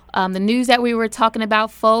so the news that we were talking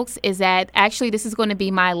about, folks, is that actually this is going to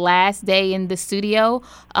be my last day in the studio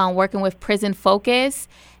working with Prison Focus.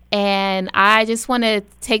 And I just want to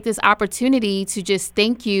take this opportunity to just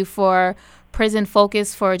thank you for Prison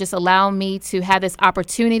Focus for just allowing me to have this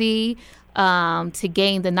opportunity to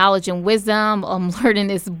gain the knowledge and wisdom. I'm learning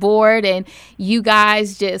this board, and you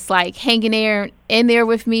guys just like hanging in there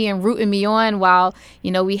with me and rooting me on while,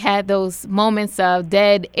 we had those moments of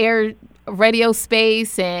dead air radio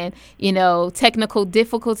space and, technical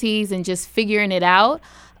difficulties and just figuring it out.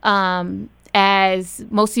 As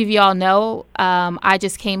most of y'all know, I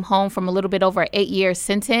just came home from a little bit over an 8-year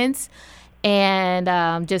sentence, and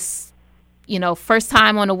first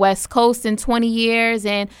time on the West Coast in 20 years,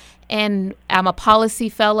 and I'm a policy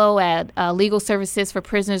fellow at Legal Services for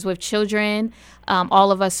Prisoners with Children.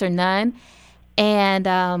 All of us are none, and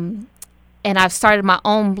I've started my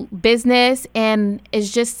own business, and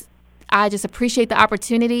I just appreciate the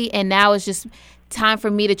opportunity, and now it's just time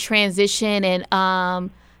for me to transition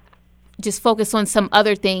and just focus on some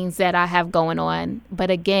other things that I have going on.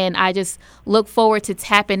 But again, I just look forward to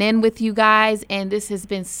tapping in with you guys, and this has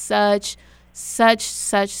been such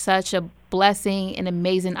a blessing and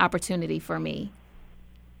amazing opportunity for me.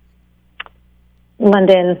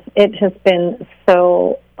 London, it has been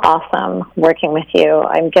so awesome working with you.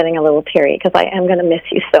 I'm getting a little teary because I am going to miss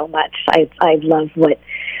you so much. I love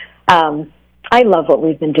what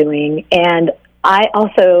we've been doing, and I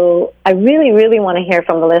really, really want to hear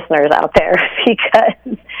from the listeners out there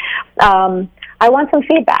because I want some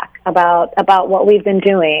feedback about what we've been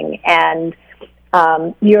doing. And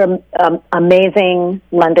you're amazing,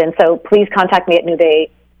 London. So please contact me at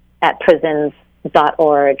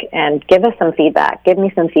newday@prisons.org and give us some feedback. Give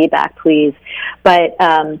me some feedback, please. But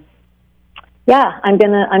yeah, I'm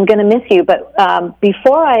gonna miss you. But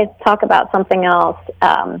before I talk about something else,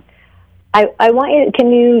 I want you.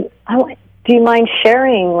 Do you mind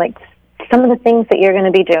sharing like some of the things that you're going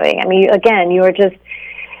to be doing? I mean, again, you're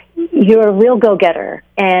a real go-getter,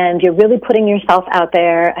 and you're really putting yourself out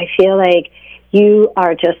there. I feel like you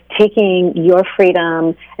are just taking your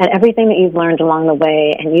freedom and everything that you've learned along the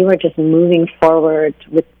way, and you are just moving forward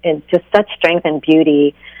with just such strength and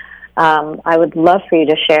beauty. I would love for you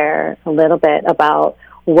to share a little bit about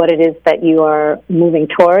what it is that you are moving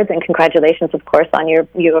towards, and congratulations, of course, on your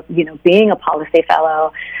being a policy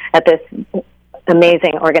fellow at this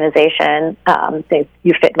amazing organization.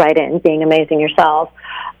 You fit right in, being amazing yourself.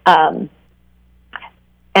 And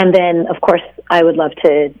then, of course, I would love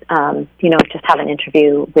to, just have an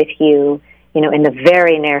interview with you, in the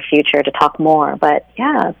very near future to talk more. But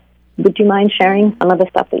yeah, would you mind sharing some of the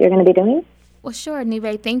stuff that you're going to be doing? Well, sure,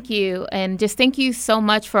 Nube, thank you. And just thank you so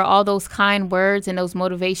much for all those kind words and those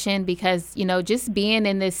motivation, because, just being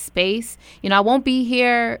in this space, I won't be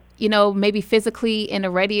here, maybe physically in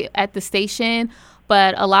the radio at the station,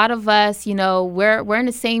 but a lot of us, we're in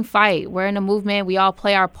the same fight. We're in a movement. We all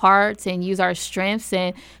play our parts and use our strengths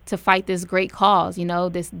and to fight this great cause,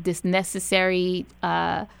 this necessary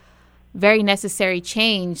very necessary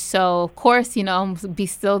change. So, of course, I'm going to be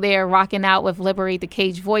still there rocking out with Liberate the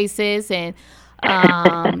Cage Voices and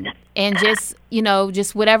and just,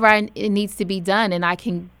 just whatever it needs to be done and I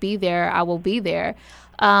can be there, I will be there.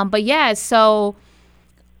 But yeah, so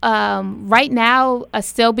right now,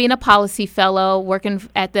 still being a policy fellow, working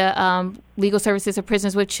at the Legal Services of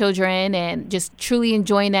Prisoners with Children, and just truly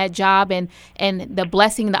enjoying that job and the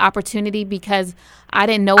blessing, the opportunity, because I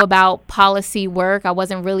didn't know about policy work. I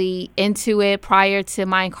wasn't really into it prior to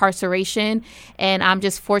my incarceration. And I'm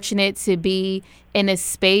just fortunate to be in a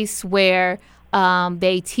space where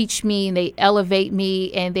they teach me and they elevate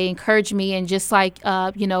me and they encourage me. And just like,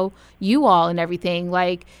 you all and everything,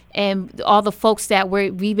 and all the folks that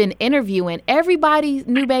we've been interviewing, everybody,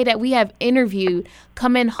 Nube, that we have interviewed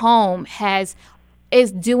coming home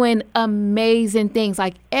is doing amazing things.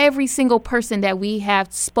 Like every single person that we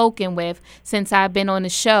have spoken with since I've been on the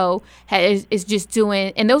show is just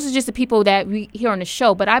doing, and those are just the people that we hear on the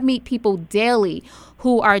show, but I meet people daily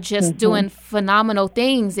who are just doing phenomenal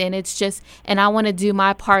things. And it's just, and I want to do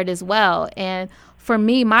my part as well. And for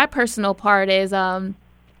me, my personal part is, when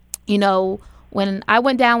I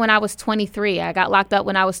went down when I was 23, I got locked up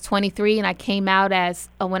when I was 23 and I came out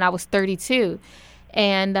when I was 32.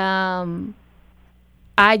 And,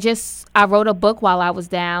 I wrote a book while I was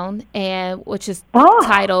down, and which is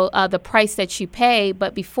titled The Price That You Pay.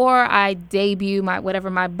 But before I debut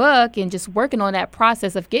my book and just working on that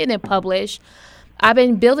process of getting it published, I've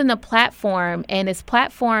been building a platform, and this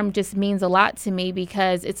platform just means a lot to me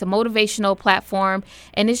because it's a motivational platform,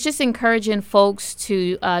 and it's just encouraging folks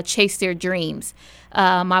to chase their dreams.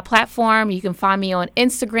 My platform, you can find me on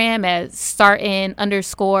Instagram at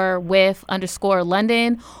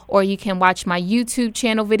startin_with_London, or you can watch my YouTube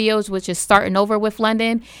channel videos, which is Starting Over with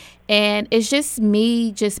London. And it's just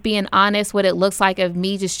me just being honest what it looks like of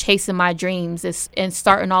me just chasing my dreams and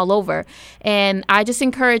starting all over. And I just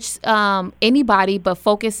encourage anybody, but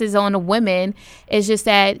focuses on the women, is just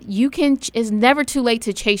that it's never too late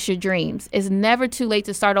to chase your dreams. It's never too late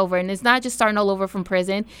to start over. And it's not just starting all over from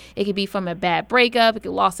prison. It could be from a bad breakup, it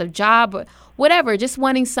could loss of job, or whatever, just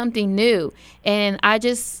wanting something new. And I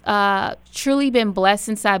just truly been blessed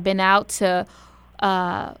since I've been out to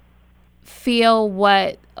feel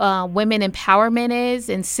what women empowerment is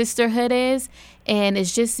and sisterhood is, and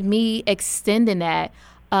it's just me extending that.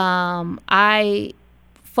 I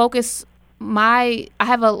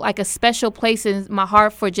have a special place in my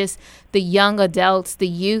heart for just the young adults, the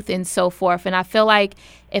youth, and so forth. And I feel like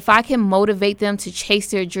if I can motivate them to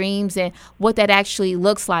chase their dreams and what that actually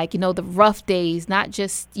looks like, the rough days, not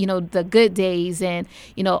just, the good days. And,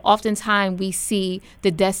 oftentimes we see the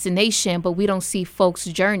destination, but we don't see folks'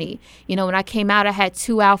 journey. When I came out, I had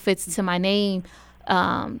 2 outfits to my name,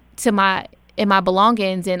 in my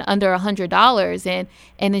belongings, and under $100.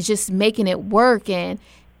 And it's just making it work and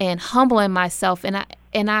humbling myself. And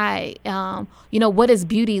I what does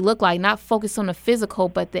beauty look like? Not focused on the physical,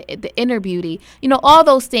 but the inner beauty, all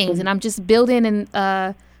those things. And I'm just building and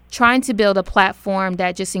trying to build a platform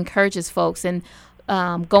that just encourages folks, and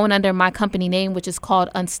going under my company name, which is called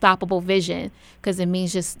Unstoppable Vision, because it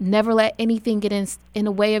means just never let anything get in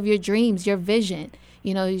the way of your dreams, your vision.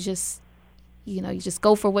 You just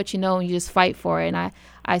go for what and you just fight for it. And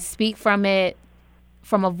I speak from it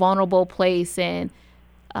from a vulnerable place, and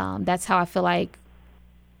that's how I feel like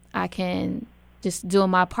I can just do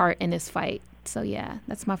my part in this fight. So, yeah,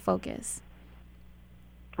 that's my focus.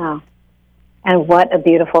 Oh, and what a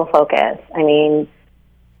beautiful focus. I mean,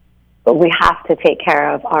 we have to take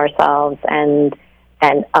care of ourselves and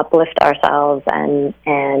uplift ourselves and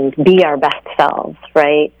be our best selves,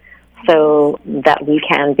 right? So that we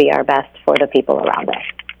can be our best for the people around us.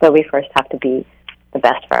 But we first have to be the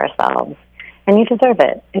best for ourselves. And you deserve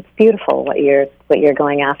it. It's beautiful what you're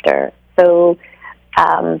going after. So,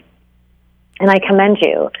 and I commend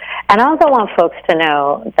you. And I also want folks to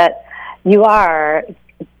know that you are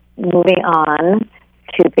moving on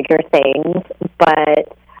to bigger things,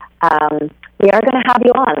 but we are going to have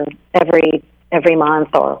you on every month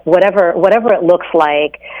or whatever it looks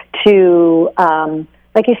like to,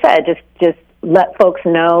 like you said, just let folks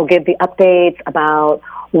know, give the updates about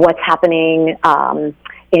what's happening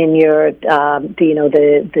in your,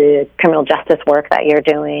 the criminal justice work that you're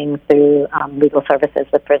doing through Legal Services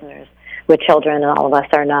with Prisoners with Children, and All of Us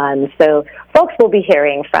Are None. So folks will be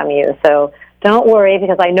hearing from you. So don't worry,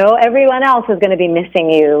 because I know everyone else is going to be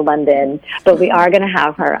missing you, London. But we are going to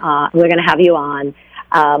have her on. We're going to have you on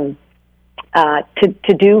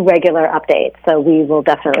to do regular updates. So we will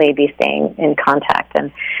definitely be staying in contact.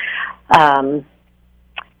 And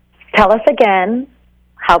tell us again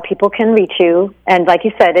how people can reach you. And like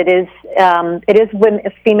you said, it is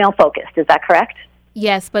female focused. Is that correct?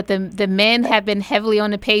 Yes, but the men have been heavily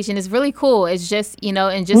on the page, and it's really cool. It's just,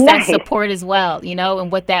 and just nice. that support as well,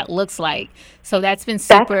 and what that looks like. So that's been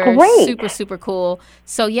super cool.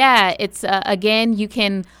 So yeah, it's again, you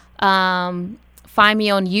can find me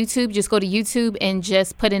on YouTube. Just go to YouTube and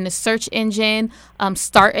just put in the search engine,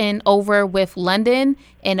 Starting Over with London,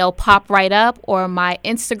 and it'll pop right up. Or my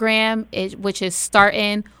Instagram, which is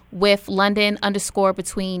Starting with London _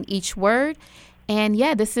 between each word. And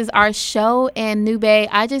yeah, this is our show. And Nube,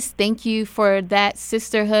 I just thank you for that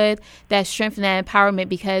sisterhood, that strength, and that empowerment,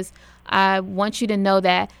 because I want you to know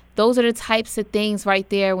that those are the types of things right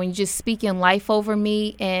there when you're just speaking life over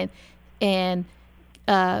me and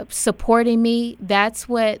supporting me. That's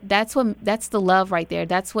the love right there.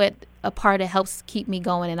 That's what a part that helps keep me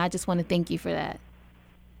going. And I just want to thank you for that.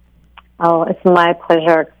 Oh, it's my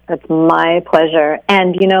pleasure. It's my pleasure.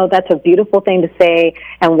 And, that's a beautiful thing to say.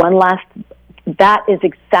 And that is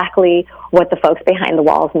exactly what the folks behind the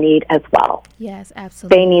walls need as well. Yes,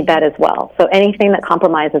 absolutely. They need that as well. So anything that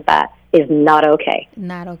compromises that is not okay.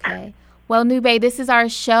 Not okay. Well, Nube, this is our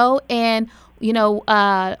show. And,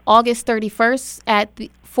 August 31st at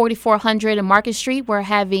the 4400 in Market Street, we're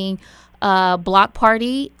having a block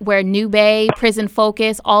party where Nube, Prison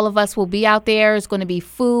Focus, all of us will be out there. It's going to be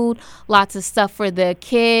food, lots of stuff for the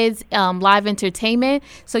kids, live entertainment.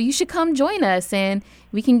 So you should come join us, and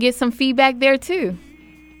we can get some feedback there too.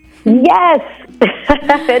 Yes.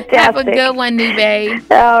 Fantastic. Have a good one, Nube.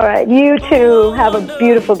 All right. You too. Have a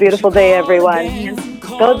beautiful, beautiful day, everyone.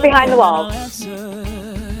 Those behind the walls.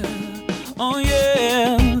 Oh,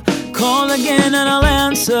 yeah. Call again and I'll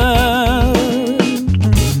answer.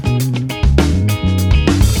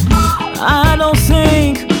 I don't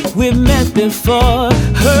think we've met before.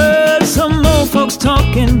 Heard some old folks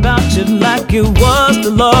talking about you like it was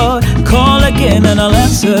the Lord. Call again and I'll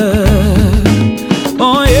answer.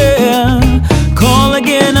 Oh yeah, call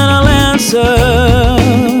again and I'll answer.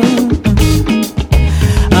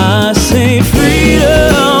 I say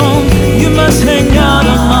freedom, you must hang out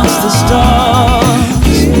amongst the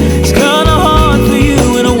stars. It's kinda hard for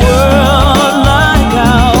you in a world like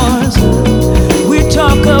ours. We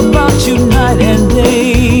talk about you night and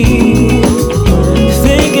day,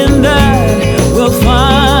 thinking that we'll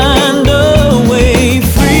find a way.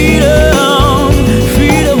 Freedom,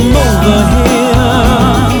 freedom over here.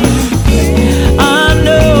 I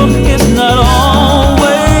know it's not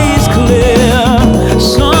always clear.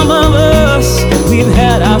 Some of us, we've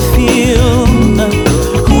had our feel.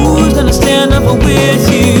 Who's gonna stand up with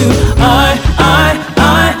you? I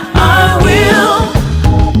will.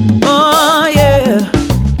 Oh yeah.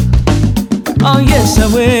 Oh yes, I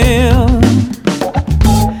will.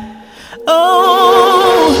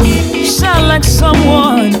 Oh, you sound like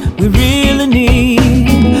someone we really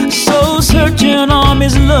need. Soul searching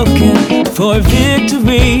armies looking for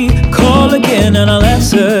victory. Call again and I'll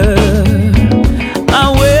answer. I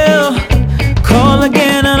will call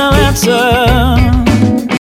again and I'll answer.